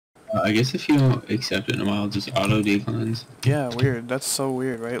I guess if you don't accept it in a while, it just auto declines. Yeah, weird. That's so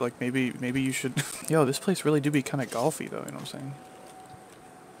weird, right? Like maybe you should. Yo, this place really do be kind of golfy though. You know what I'm saying?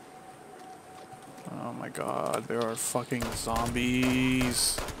 Oh my god, there are fucking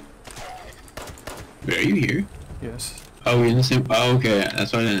zombies. Wait, are you here? Yes. Oh, we're in the same. Oh, okay.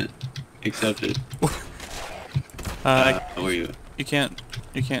 That's why I didn't accept it. Where are you? You can't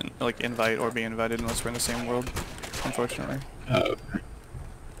like invite or be invited unless we're in the same world, unfortunately. Oh, okay.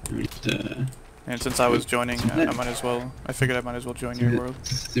 And since I was joining, I might as well. I figured I might as well join your world.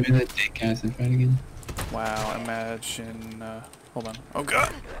 Send me that dick cast and fight again. Wow, imagine. Hold on. Oh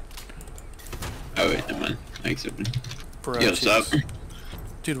god. Oh wait, never mind. I accepted. Bro, Yo, what's up?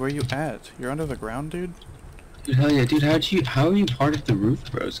 Dude, where you at? You're under the ground, dude? Dude, hell yeah, dude. How are you part of the roof,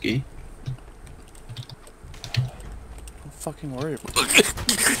 broski? I'm fucking worried.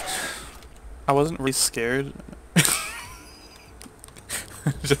 I wasn't really scared.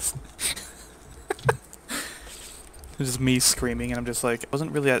 just me screaming, and I'm just like, I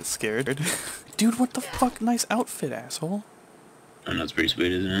wasn't really that scared. Dude, what the fuck? Nice outfit, asshole. I know it's pretty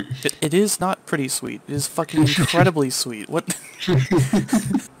sweet, isn't it? It is not pretty sweet. It is fucking incredibly sweet. What?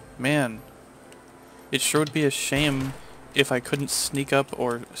 Man. It sure would be a shame if I couldn't sneak up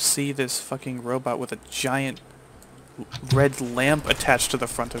or see this fucking robot with a giant red lamp attached to the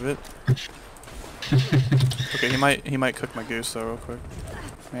front of it. Okay, he might cook my goose though real quick.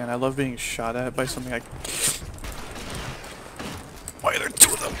 Man, I love being shot at by something like. Why are there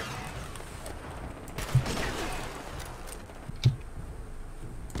two of them?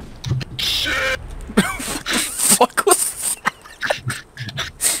 Fuck was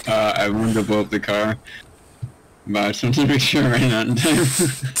that? I wanted to blow up the car, but I just wanted to make sure I ran out in time.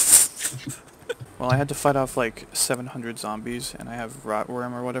 Well, I had to fight off like 700 zombies, and I have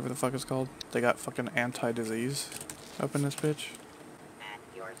rotworm or whatever the fuck it's called. They got fucking anti-disease up in this bitch. At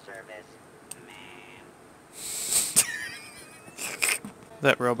your service, ma'am.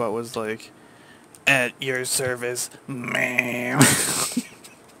 That robot was like, at your service, ma'am.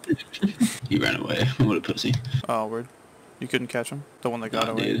 He ran away. What a pussy. Oh, word. You couldn't catch him? The one that got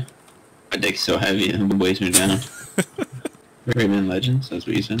away? Dude. My dick's so heavy, it weighs me down. Rayman Legends, that's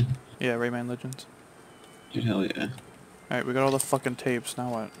what you said? Yeah, Rayman Legends. Dude, hell yeah. Alright, we got all the fucking tapes, now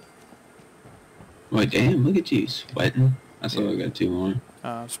what? Wait, damn, look at you, sweating. I saw I got 2 more.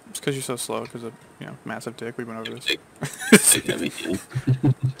 It's because you're so slow, because of, you know, massive dick. We went over this. Dick heavy, yeah.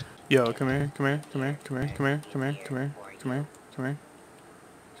 Yo, come here, come here, come here, come here, come here, come here, come here, come here, come here, come here,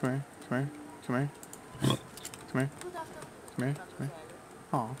 come here, come here, come here, come here, come here.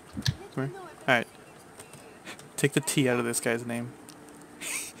 Aw, come here. Alright. Take the T out of this guy's name.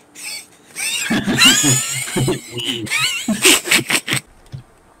 Oh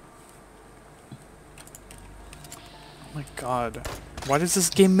my god. Why does this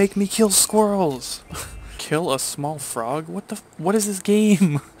game make me kill squirrels? Kill a small frog? What is this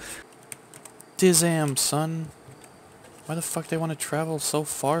game? Dizam, son. Why the fuck they want to travel so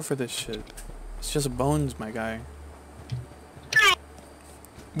far for this shit? It's just bones, my guy.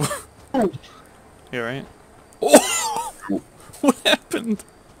 You alright? Oh! What happened?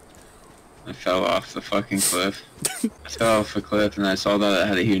 I fell off the fucking cliff. I fell off the cliff and I saw that it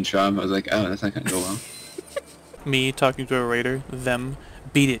had a huge drop. I was like, oh, that's not gonna go well. Me talking to a raider, them,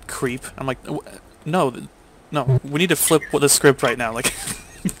 beat it, creep. I'm like, no, no, we need to flip the script right now. Like,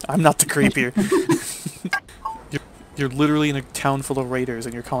 I'm not the creep here. You're literally in a town full of raiders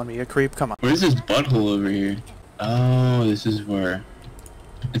and you're calling me a creep? Come on. Where's this butthole over here? Oh, this is where...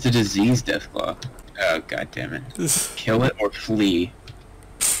 It's a disease deathclaw. Oh, god damn it. Kill it or flee.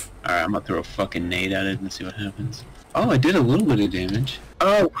 Alright, I'm gonna throw a fucking nade at it and see what happens. Oh, I did a little bit of damage.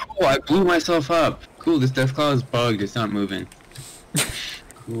 Oh, cool, I blew myself up. Cool, this deathclaw is bugged, it's not moving.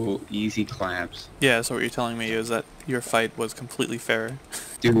 Cool, easy claps. Yeah, so what you're telling me is that your fight was completely fair.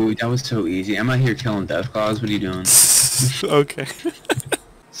 Dude, that was so easy. I'm out here killing deathclaws, what are you doing? Okay.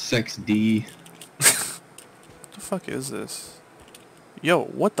 Sex D. What the fuck is this? Yo,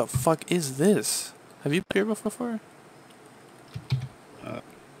 what the fuck is this? Have you been here before?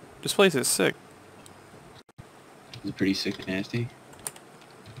 This place is sick. It's pretty sick and nasty.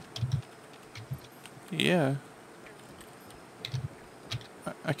 Yeah.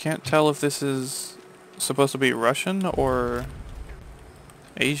 I can't tell if this is supposed to be Russian or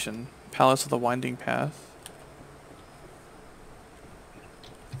Asian. Palace of the Winding Path.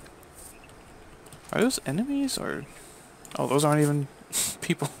 Are those enemies or... Oh, those aren't even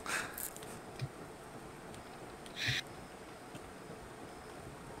people.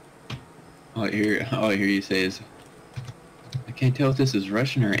 All I hear you say is, I can't tell if this is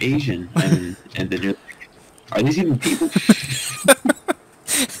Russian or Asian. And then you're like, are these even people?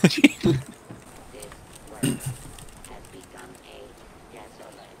 This world has become a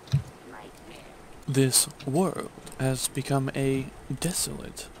desolate nightmare. This world has become a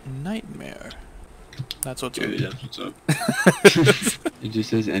desolate nightmare. That's what's Dude, up. that's what's up. It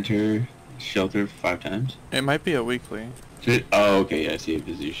just says enter shelter 5 times. It might be a weekly. Oh, okay, yeah, I see a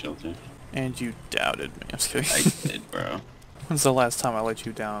busy shelter. And you doubted me. I'm just I kidding. did, bro. When's the last time I let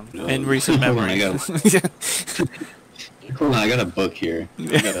you down? No. In recent Hold on, memory. I Hold on, I got a book here. I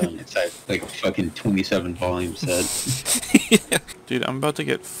got it's like a fucking 27 volume set. Dude, I'm about to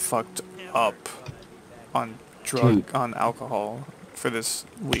get fucked up on on alcohol for this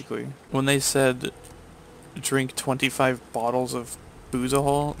weekly. When they said drink 25 bottles of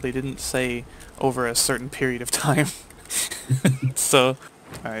boozahol, they didn't say over a certain period of time. So,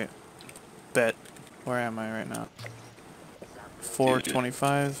 alright. Bet. Where am I right now?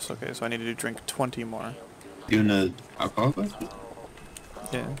 425. Okay, so I need to drink 20 more. Doing a alcohol class?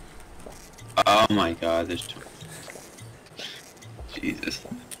 Yeah. Oh my god, there's Jesus.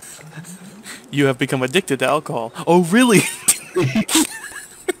 You have become addicted to alcohol. Oh, really?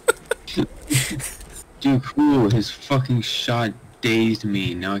 Dude, cool, his fucking shot dazed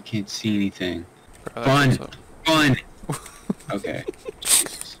me. Now I can't see anything. Bro, Fun! Fun! Okay.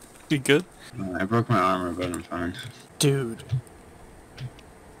 You good? I broke my armor, but I'm fine. Dude.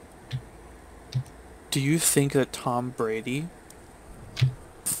 Do you think that Tom Brady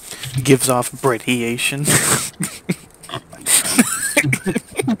gives off radiation?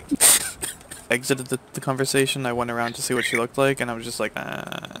 Exited the conversation, I went around to see what she looked like, and I was just like,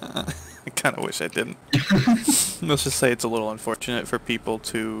 I kind of wish I didn't. Let's just say it's a little unfortunate for people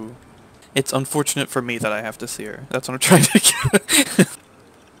to... It's unfortunate for me that I have to see her. That's what I'm trying to get.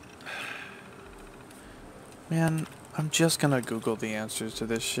 Man, I'm just gonna Google the answers to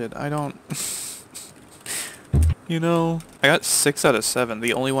this shit. I don't... You know, I got 6 out of 7.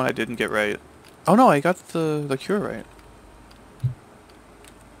 The only one I didn't get right. Oh no, I got the cure right.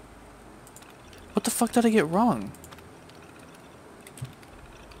 What the fuck did I get wrong?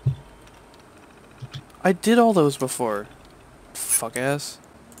 I did all those before. Fuck ass.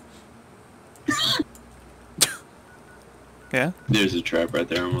 Yeah? There's a trap right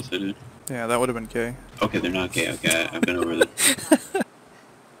there, almost hit it. Yeah, that would have been gay. Okay, they're not gay, okay, I've been over that.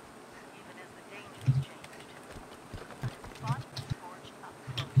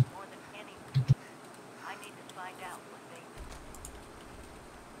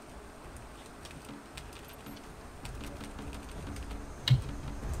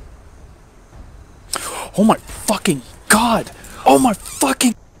 Oh my fucking god! Oh my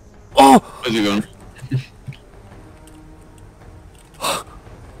fucking... Oh! How's it going?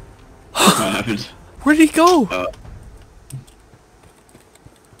 What happened? Where did he go? Uh,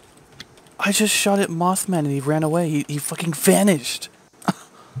 I just shot at Mothman and he ran away. He fucking vanished.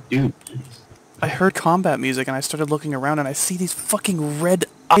 Dude. I heard combat music and I started looking around and I see these fucking red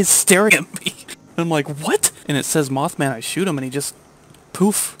eyes staring at me. And I'm like, what? And it says Mothman, I shoot him and he just...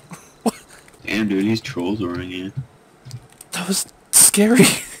 Poof. Damn, dude, these trolls are in here. That was scary.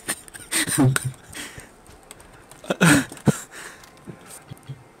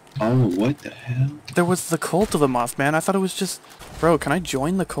 Oh, what the hell? There was the cult of the Mothman. I thought it was just... Bro, can I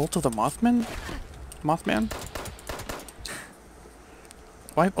join the cult of the Mothman? Mothman?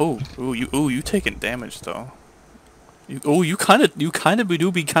 Why? Oh, you taking damage though. You kind of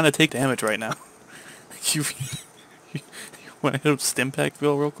do be kind of take damage right now. you want to hit up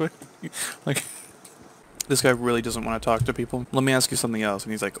Stimpakville real quick? Like, this guy really doesn't want to talk to people. Let me ask you something else.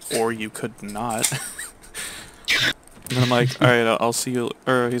 And he's like, or you could not. And I'm like, alright, I'll see you.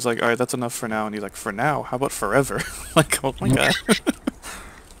 Or he's like, alright, that's enough for now. And he's like, for now? How about forever? Like, oh my god.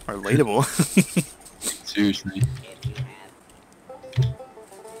 Relatable. Seriously.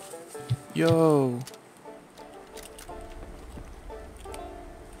 Yo.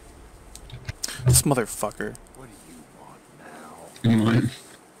 This motherfucker. What do you want now?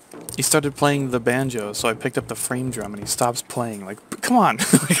 What? He started playing the banjo, so I picked up the frame drum and he stops playing. Like, come on.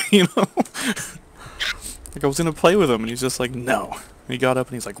 Like, you know? Like, I was gonna play with him and he's just like, no. And he got up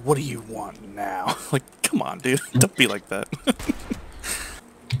and he's like, what do you want now? Like, come on, dude. Don't be like that.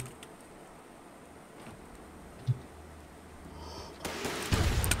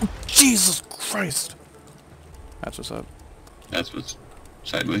 Oh, Jesus Christ. That's what's up. That's what's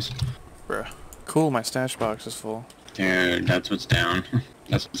sideways. Bruh. Cool, my stash box is full. Dude, that's what's down.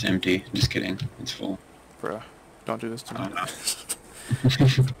 That's what's empty. Just kidding. It's full. Bruh. Don't do this to me. Oh,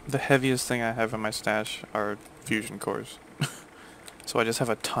 The heaviest thing I have in my stash are fusion cores. So I just have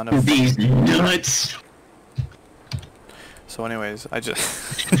a ton of... These nuts! So anyways, I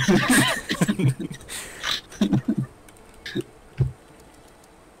just...